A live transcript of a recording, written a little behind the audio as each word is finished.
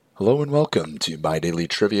Hello and welcome to My Daily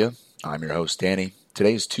Trivia. I'm your host, Danny.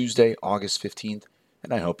 Today is Tuesday, August 15th,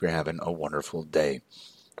 and I hope you're having a wonderful day.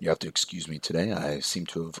 You have to excuse me today. I seem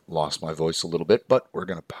to have lost my voice a little bit, but we're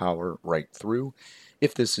going to power right through.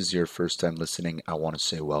 If this is your first time listening, I want to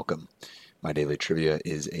say welcome. My Daily Trivia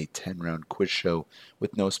is a 10-round quiz show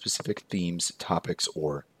with no specific themes, topics,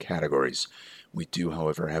 or categories. We do,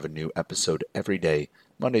 however, have a new episode every day,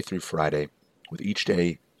 Monday through Friday, with each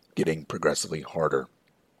day getting progressively harder.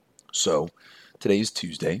 So, today is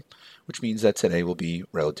Tuesday, which means that today will be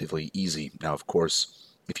relatively easy. Now, of course,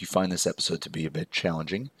 if you find this episode to be a bit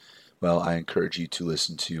challenging, well, I encourage you to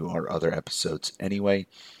listen to our other episodes anyway.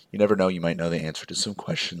 You never know, you might know the answer to some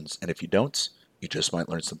questions, and if you don't, you just might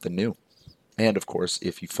learn something new. And, of course,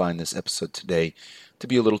 if you find this episode today to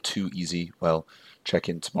be a little too easy, well, check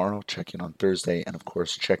in tomorrow, check in on Thursday, and, of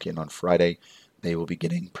course, check in on Friday. They will be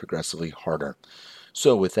getting progressively harder.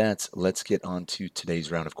 So with that, let's get on to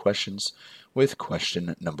today's round of questions with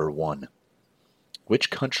question number 1. Which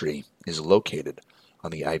country is located on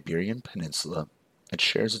the Iberian Peninsula and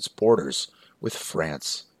shares its borders with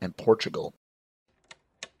France and Portugal?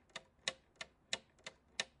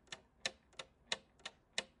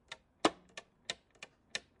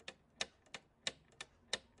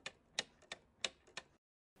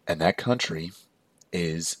 And that country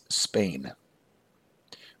is Spain.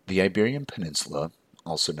 The Iberian Peninsula,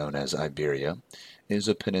 also known as Iberia, is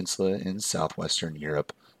a peninsula in southwestern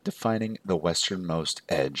Europe, defining the westernmost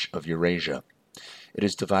edge of Eurasia. It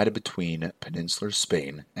is divided between peninsular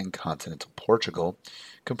Spain and continental Portugal,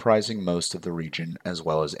 comprising most of the region as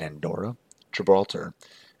well as Andorra, Gibraltar,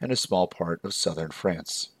 and a small part of southern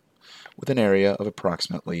France. With an area of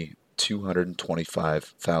approximately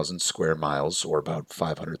 225,000 square miles, or about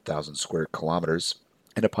 500,000 square kilometers,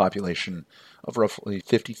 and a population of roughly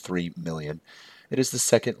 53 million, it is the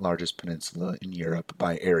second largest peninsula in Europe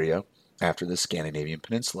by area after the Scandinavian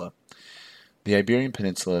Peninsula. The Iberian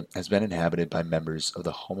Peninsula has been inhabited by members of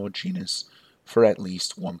the Homo genus for at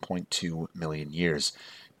least 1.2 million years,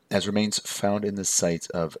 as remains found in the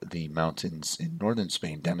site of the mountains in northern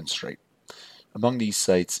Spain demonstrate. Among these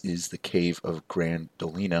sites is the cave of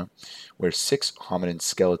Grandolina, where 6 hominid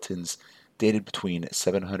skeletons dated between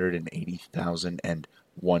 780,000 and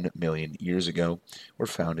 1 million years ago were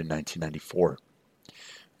found in 1994.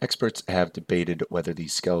 Experts have debated whether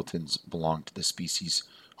these skeletons belong to the species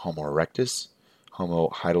Homo erectus, Homo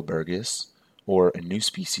heidelbergensis, or a new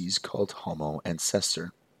species called Homo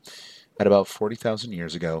ancestor. At about 40,000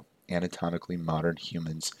 years ago, anatomically modern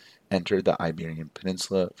humans entered the Iberian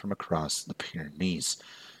Peninsula from across the Pyrenees.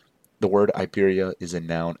 The word Iberia is a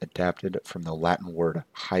noun adapted from the Latin word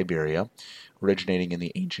Hiberia, originating in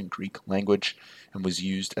the ancient Greek language, and was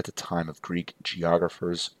used at the time of Greek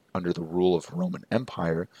geographers under the rule of Roman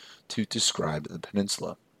Empire to describe the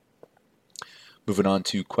peninsula. Moving on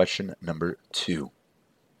to question number 2.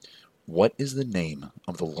 What is the name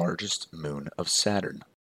of the largest moon of Saturn?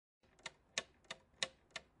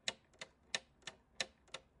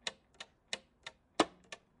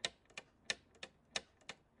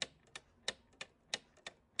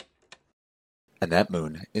 And that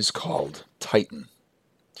moon is called Titan.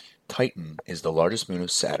 Titan is the largest moon of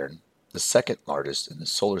Saturn, the second largest in the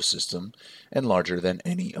solar system, and larger than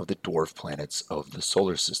any of the dwarf planets of the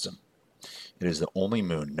solar system. It is the only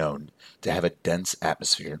moon known to have a dense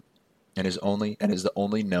atmosphere, and is the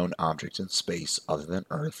only known object in space other than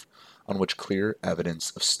Earth on which clear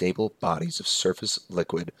evidence of stable bodies of surface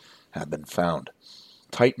liquid have been found.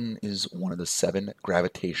 Titan is one of the 7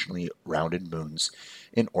 gravitationally rounded moons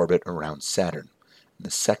in orbit around Saturn, and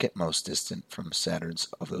the second most distant from Saturn's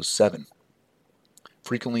of those 7.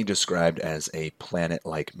 Frequently described as a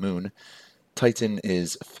planet-like moon, Titan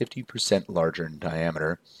is 50% larger in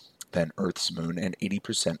diameter than Earth's moon and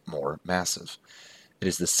 80% more massive. It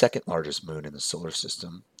is the second largest moon in the solar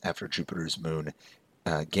system after Jupiter's moon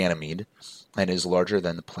Ganymede, and is larger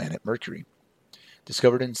than the planet Mercury.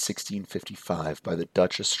 Discovered in 1655 by the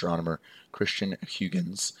Dutch astronomer Christian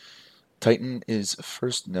Huygens, Titan is the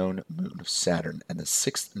first known moon of Saturn and the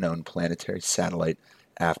 6th known planetary satellite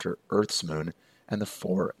after Earth's moon and the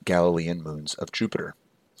 4 Galilean moons of Jupiter.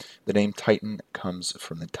 The name Titan comes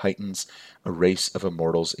from the Titans, a race of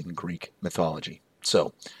immortals in Greek mythology.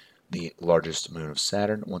 So, the largest moon of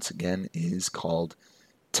Saturn, once again, is called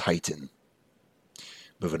Titan.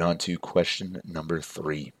 Moving on to question number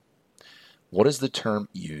 3. What is the term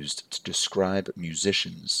used to describe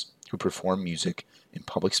musicians who perform music in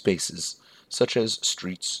public spaces, such as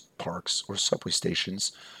streets, parks, or subway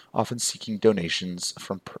stations, often seeking donations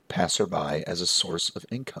from passerby as a source of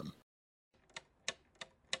income?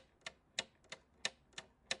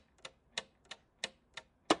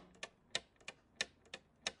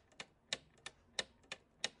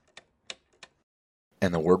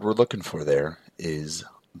 And the word we're looking for there is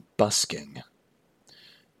busking.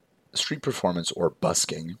 Street performance, or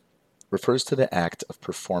busking, refers to the act of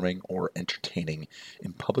performing or entertaining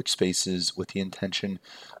in public spaces with the intention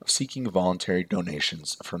of seeking voluntary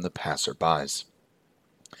donations from the passerbys.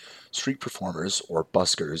 Street performers, or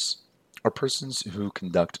buskers, are persons who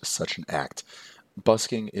conduct such an act.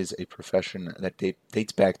 Busking is a profession that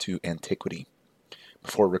dates back to antiquity.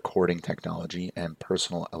 Before recording technology and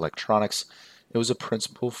personal electronics, it was a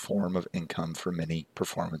principal form of income for many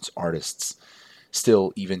performance artists.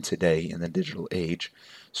 Still, even today in the digital age,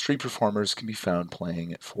 street performers can be found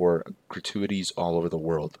playing for gratuities all over the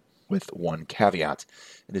world, with one caveat: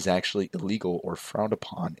 it is actually illegal or frowned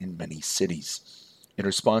upon in many cities. In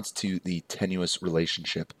response to the tenuous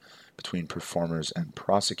relationship between performers and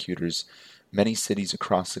prosecutors, many cities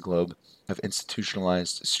across the globe have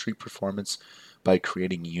institutionalized street performance by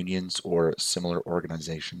creating unions or similar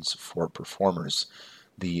organizations for performers.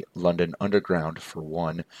 The London Underground, for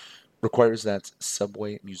one, requires that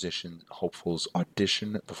subway musician hopefuls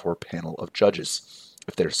audition before a panel of judges.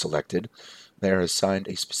 If they're selected, they are assigned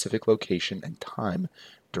a specific location and time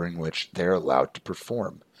during which they are allowed to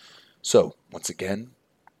perform. So, once again,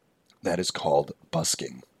 that is called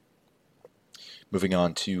busking. Moving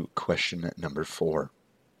on to question number 4.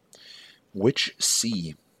 Which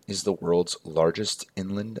sea is the world's largest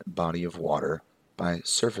inland body of water by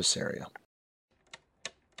surface area?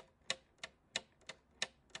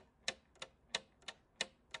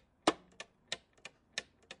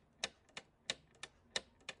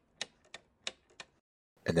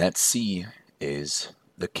 And that sea is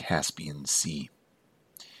the Caspian Sea.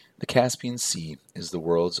 The Caspian Sea is the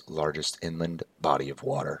world's largest inland body of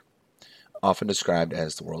water, often described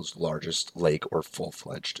as the world's largest lake or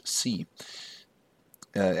full-fledged sea.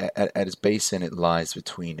 At its basin, it lies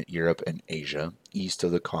between Europe and Asia, east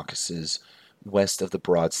of the Caucasus, west of the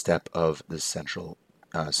broad steppe of the Central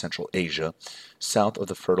Asia, south of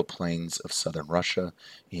the fertile plains of southern Russia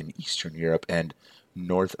in eastern Europe, and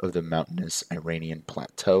north of the mountainous Iranian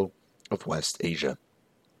plateau of West Asia.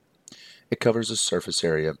 It covers a surface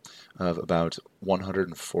area of about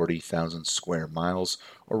 140,000 square miles,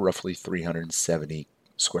 or roughly 370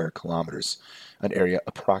 square kilometers, an area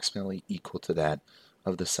approximately equal to that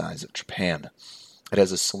of the size of Japan. It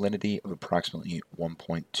has a salinity of approximately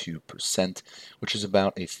 1.2%, which is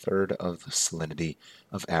about a third of the salinity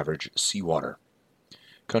of average seawater.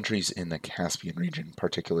 Countries in the Caspian region,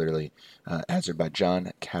 particularly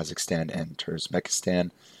Azerbaijan, Kazakhstan, and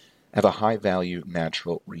Turkmenistan, have a high-value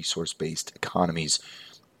natural resource-based economies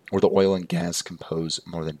where the oil and gas compose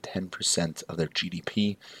more than 10% of their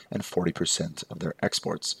GDP and 40% of their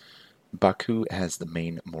exports. Baku has the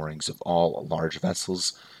main moorings of all large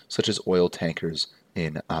vessels, such as oil tankers,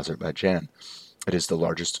 in Azerbaijan. It is the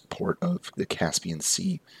largest port of the Caspian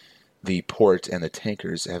Sea. The port and the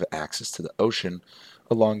tankers have access to the ocean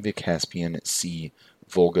along the Caspian Sea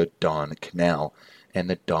Volga-Don Canal and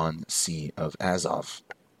the Don Sea of Azov.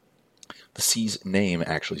 The sea's name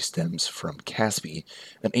actually stems from Caspi,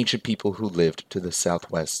 an ancient people who lived to the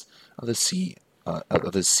southwest of the sea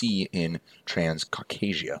in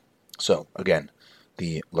Transcaucasia. So, again,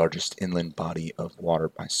 the largest inland body of water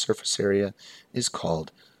by surface area is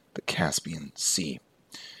called the Caspian Sea.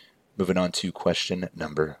 Moving on to question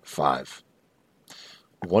number 5.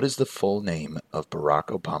 What is the full name of Barack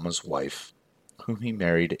Obama's wife, whom he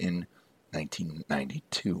married in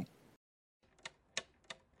 1992?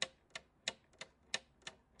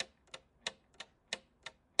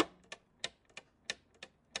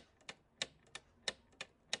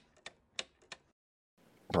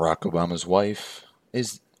 Barack Obama's wife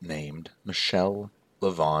is named Michelle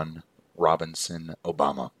LaVaughn Robinson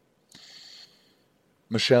Obama.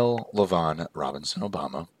 Michelle LaVaughn Robinson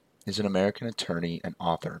Obama is an American attorney and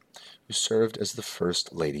author who served as the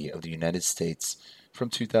First Lady of the United States from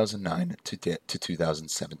 2009 to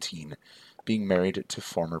 2017, being married to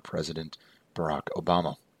former President Barack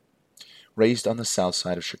Obama. Raised on the south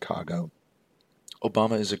side of Chicago,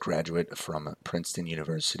 Obama is a graduate from Princeton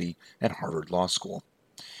University and Harvard Law School.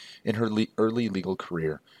 In her early legal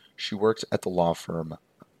career, she worked at the law firm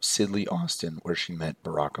Sidley Austin, where she met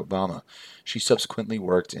Barack Obama. She subsequently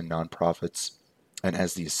worked in nonprofits and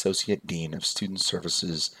as the Associate Dean of Student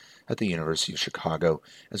Services at the University of Chicago,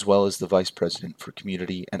 as well as the Vice President for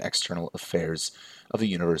Community and External Affairs of the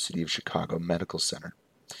University of Chicago Medical Center.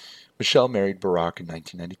 Michelle married Barack in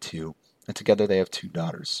 1992, and together they have 2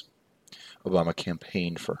 daughters. Obama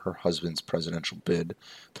campaigned for her husband's presidential bid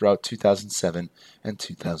throughout 2007 and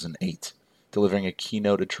 2008, delivering a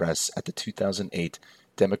keynote address at the 2008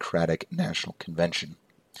 Democratic National Convention.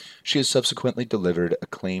 She has subsequently delivered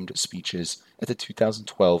acclaimed speeches at the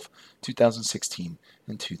 2012, 2016,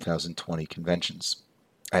 and 2020 conventions.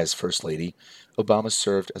 As First Lady, Obama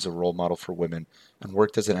served as a role model for women and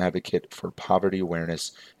worked as an advocate for poverty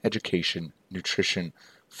awareness, education, nutrition,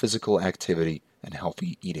 physical activity, and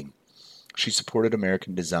healthy eating. She supported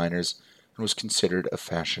American designers and was considered a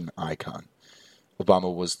fashion icon.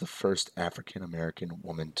 Obama was the first African American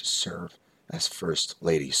woman to serve as First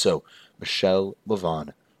Lady. So, Michelle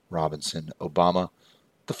LaVaughn Robinson Obama,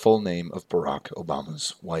 the full name of Barack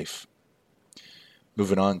Obama's wife.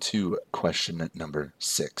 Moving on to question number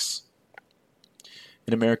 6.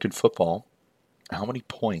 In American football, how many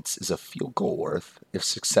points is a field goal worth if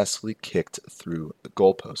successfully kicked through the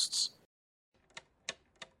goalposts?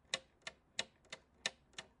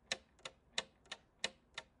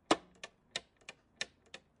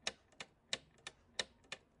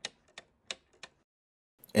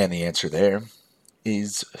 And the answer there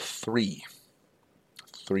is 3.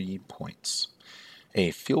 3 points.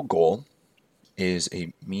 A field goal is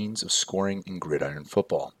a means of scoring in gridiron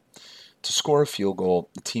football. To score a field goal,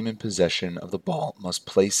 the team in possession of the ball must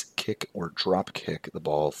place, kick, or drop kick the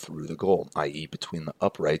ball through the goal, i.e. between the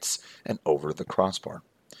uprights and over the crossbar.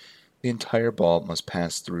 The entire ball must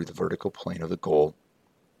pass through the vertical plane of the goal,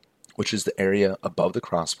 which is the area above the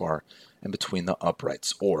crossbar and between the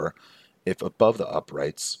uprights, or, if above the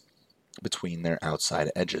uprights, between their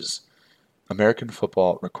outside edges. American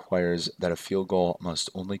football requires that a field goal must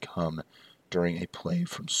only come during a play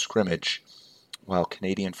from scrimmage, while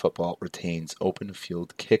Canadian football retains open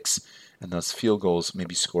field kicks, and thus field goals may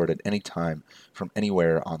be scored at any time from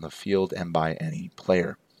anywhere on the field and by any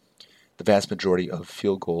player. The vast majority of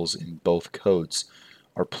field goals in both codes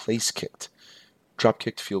are place-kicked.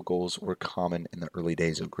 Drop-kicked field goals were common in the early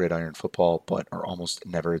days of gridiron football, but are almost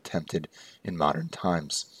never attempted in modern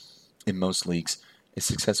times. In most leagues, a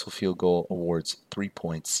successful field goal awards 3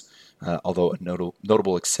 points, although a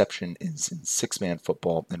notable exception is in six-man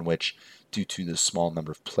football, in which, due to the small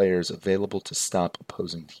number of players available to stop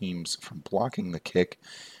opposing teams from blocking the kick,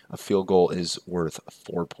 a field goal is worth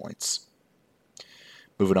 4 points.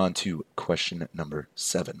 Moving on to question number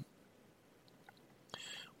 7.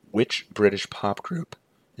 Which British pop group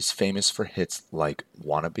is famous for hits like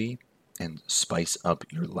Wannabe and Spice Up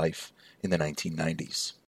Your Life in the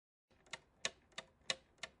 1990s?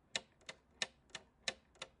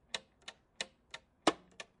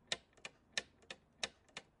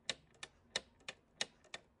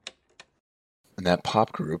 And that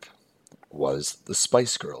pop group was the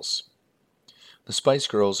Spice Girls. The Spice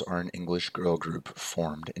Girls are an English girl group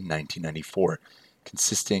formed in 1994,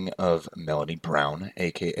 consisting of Melanie Brown,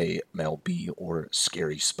 aka Mel B or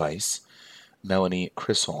Scary Spice, Melanie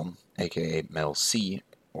Chisholm, aka Mel C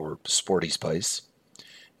or Sporty Spice,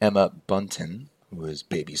 Emma Bunton, who is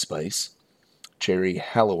Baby Spice, Jerry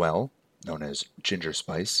Halliwell, known as Ginger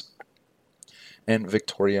Spice, and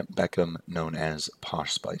Victoria Beckham, known as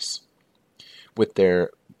Posh Spice. With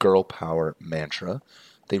their girl power mantra,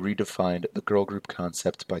 they redefined the girl group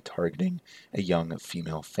concept by targeting a young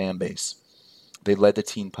female fan base. They led the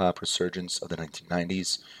teen pop resurgence of the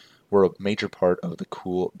 1990s, were a major part of the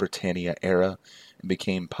cool Britannia era, and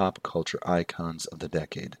became pop culture icons of the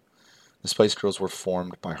decade. The Spice Girls were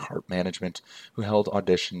formed by Heart Management, who held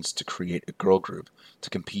auditions to create a girl group to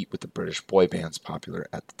compete with the British boy bands popular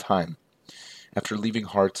at the time. After leaving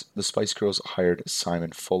Heart, the Spice Girls hired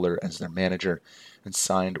Simon Fuller as their manager and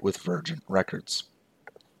signed with Virgin Records.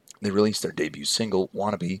 They released their debut single,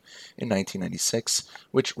 Wannabe, in 1996,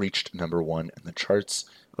 which reached number 1 in the charts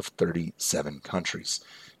of 37 countries.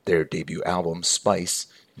 Their debut album, Spice,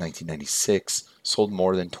 1996, sold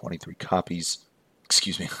more than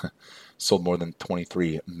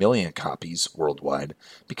 23 million copies worldwide,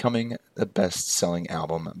 becoming the best-selling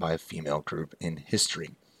album by a female group in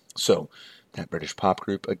history. So, that British pop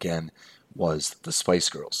group, again, was the Spice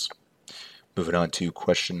Girls. Moving on to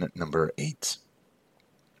question number 8.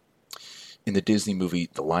 In the Disney movie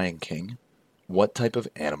The Lion King, what type of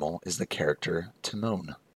animal is the character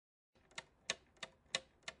Timon?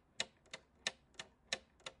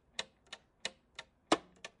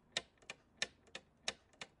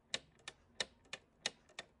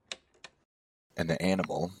 And the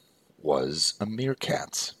animal was a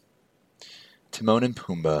meerkat. Timon and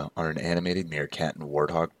Pumbaa are an animated meerkat and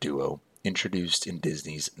warthog duo introduced in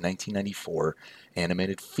Disney's 1994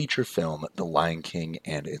 animated feature film The Lion King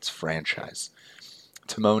and its franchise.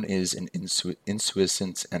 Timon is an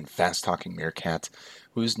insouciant and fast-talking meerkat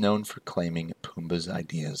who is known for claiming Pumbaa's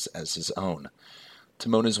ideas as his own.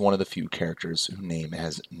 Timon is one of the few characters whose name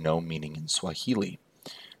has no meaning in Swahili.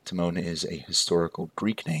 Timon is a historical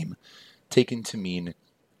Greek name taken to mean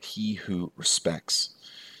he who respects.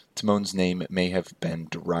 Timon's name may have been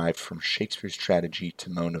derived from Shakespeare's tragedy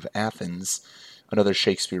Timon of Athens, another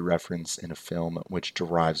Shakespeare reference in a film which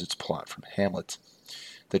derives its plot from Hamlet.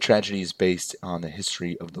 The tragedy is based on the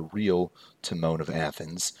history of the real Timon of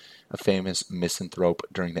Athens, a famous misanthrope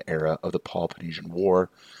during the era of the Peloponnesian War,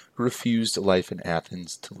 who refused life in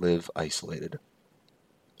Athens to live isolated.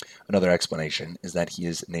 Another explanation is that he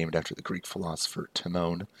is named after the Greek philosopher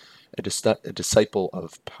Timon, a disciple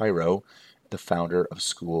of Pyrrho, the founder of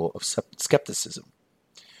school of skepticism.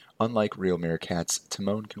 Unlike real meerkats,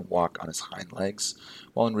 Timon can walk on his hind legs,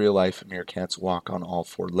 while in real life meerkats walk on all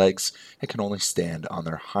four legs and can only stand on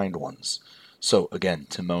their hind ones. So again,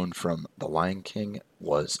 Timon from The Lion King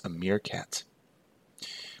was a meerkat.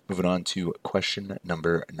 Moving on to question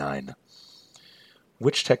number 9.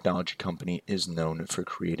 Which technology company is known for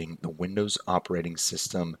creating the Windows operating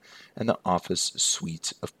system and the Office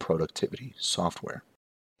suite of productivity software?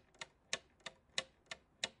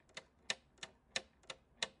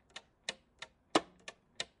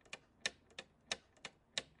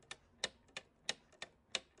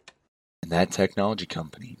 And that technology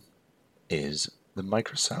company is the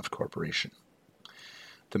Microsoft Corporation.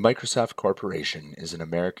 The Microsoft Corporation is an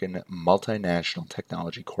American multinational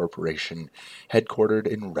technology corporation headquartered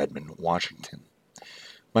in Redmond, Washington.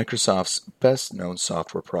 Microsoft's best-known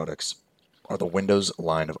software products are the Windows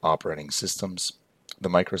line of operating systems, the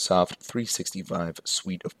Microsoft 365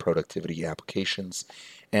 suite of productivity applications,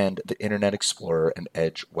 and the Internet Explorer and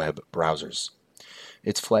Edge web browsers.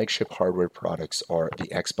 Its flagship hardware products are the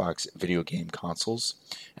Xbox video game consoles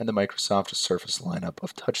and the Microsoft Surface lineup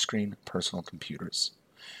of touchscreen personal computers.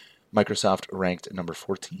 Microsoft ranked number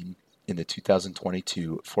 14 in the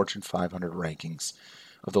 2022 Fortune 500 rankings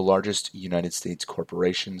of the largest United States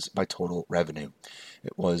corporations by total revenue.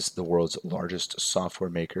 It was the world's largest software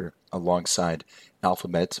maker alongside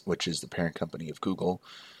Alphabet, which is the parent company of Google,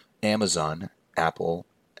 Amazon, Apple,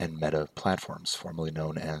 and Meta Platforms, formerly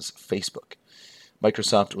known as Facebook.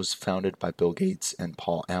 Microsoft was founded by Bill Gates and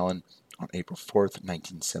Paul Allen on April 4th,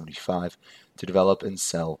 1975, to develop and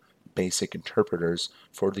sell basic interpreters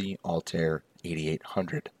for the Altair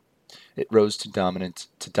 8800. It rose to dominate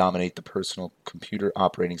the personal computer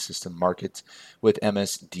operating system market with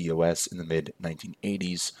MS-DOS in the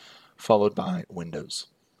mid-1980s, followed by Windows.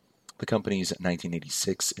 The company's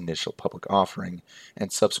 1986 initial public offering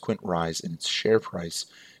and subsequent rise in its share price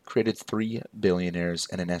created 3 billionaires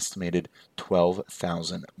and an estimated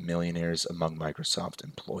 12,000 millionaires among Microsoft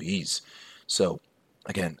employees. So,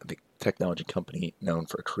 again, the technology company known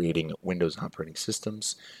for creating Windows operating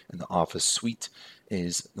systems and the Office suite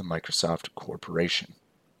is the Microsoft Corporation.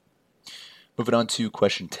 Moving on to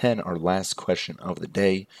question 10, our last question of the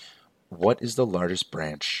day. What is the largest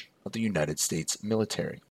branch of the United States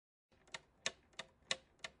military?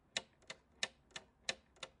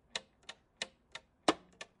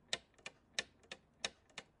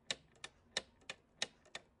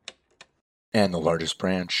 And the largest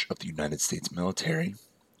branch of the United States military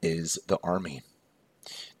is the Army.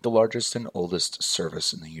 The largest and oldest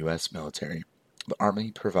service in the U.S. military, the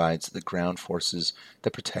Army provides the ground forces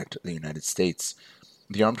that protect the United States.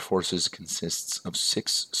 The armed forces consists of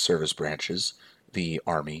 6 service branches: the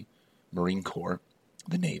Army, Marine Corps,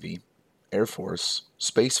 the Navy, Air Force,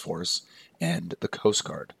 Space Force, and the Coast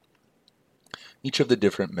Guard. Each of the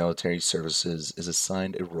different military services is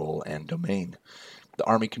assigned a role and domain. The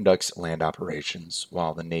Army conducts land operations,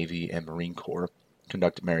 while the Navy and Marine Corps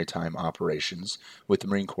conduct maritime operations, with the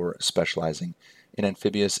Marine Corps specializing in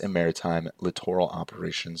amphibious and maritime littoral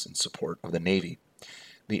operations in support of the Navy.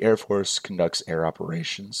 The Air Force conducts air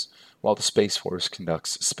operations, while the Space Force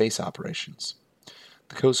conducts space operations.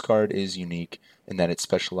 The Coast Guard is unique in that it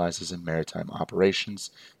specializes in maritime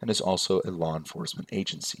operations and is also a law enforcement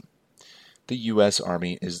agency. The U.S.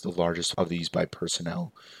 Army is the largest of these by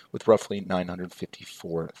personnel, with roughly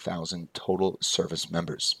 954,000 total service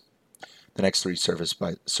members. The next 3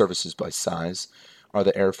 services by size are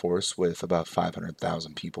the Air Force with about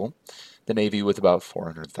 500,000 people, the Navy with about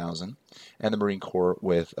 400,000, and the Marine Corps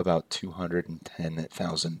with about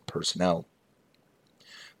 210,000 personnel.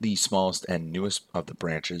 The smallest and newest of the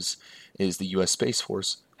branches is the U.S. Space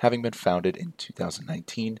Force, having been founded in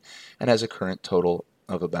 2019 and has a current total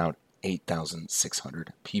of about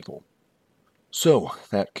 8,600 people. So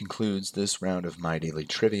that concludes this round of My Daily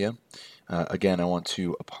Trivia. Again, I want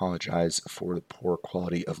to apologize for the poor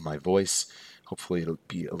quality of my voice. Hopefully it'll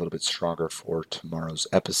be a little bit stronger for tomorrow's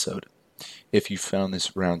episode. If you found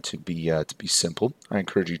this round to be simple, I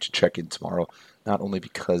encourage you to check in tomorrow, not only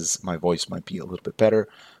because my voice might be a little bit better,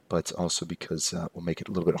 but also because we'll make it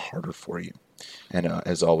a little bit harder for you. And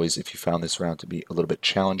as always, if you found this round to be a little bit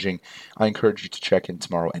challenging, I encourage you to check in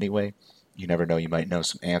tomorrow anyway. You never know, you might know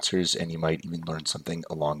some answers and you might even learn something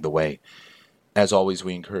along the way. As always,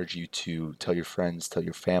 we encourage you to tell your friends, tell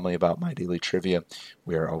your family about My Daily Trivia.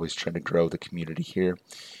 We are always trying to grow the community here.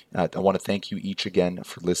 I want to thank you each again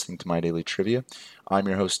for listening to My Daily Trivia. I'm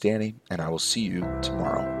your host, Danny, and I will see you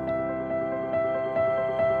tomorrow.